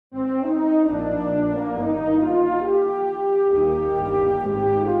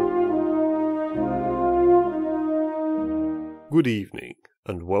Good evening,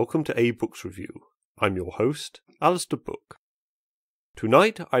 and welcome to A.Books Review. I'm your host, Alistair Book.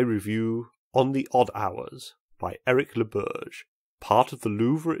 Tonight I review On the Odd Hours by Eric Liberge, part of the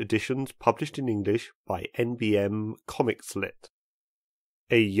Louvre editions published in English by NBM Comics Lit.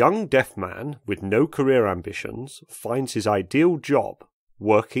 A young deaf man with no career ambitions finds his ideal job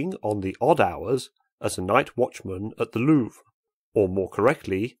working on the odd hours as a night watchman at the Louvre, or more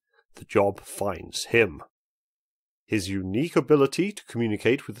correctly, the job finds him. His unique ability to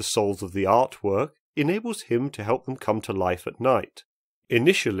communicate with the souls of the artwork enables him to help them come to life at night.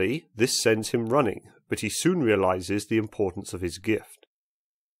 Initially, this sends him running, but he soon realizes the importance of his gift.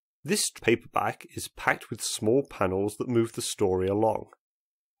 This paperback is packed with small panels that move the story along.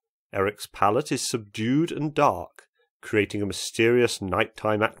 Eric's palette is subdued and dark, creating a mysterious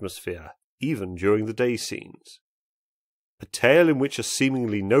nighttime atmosphere, even during the day scenes. A tale in which a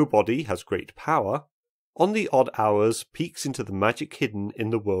seemingly nobody has great power, On the Odd Hours peeks into the magic hidden in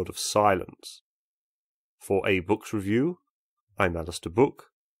the world of silence. For A.Books Review, I'm Alistair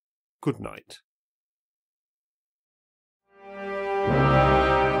Book. Good night.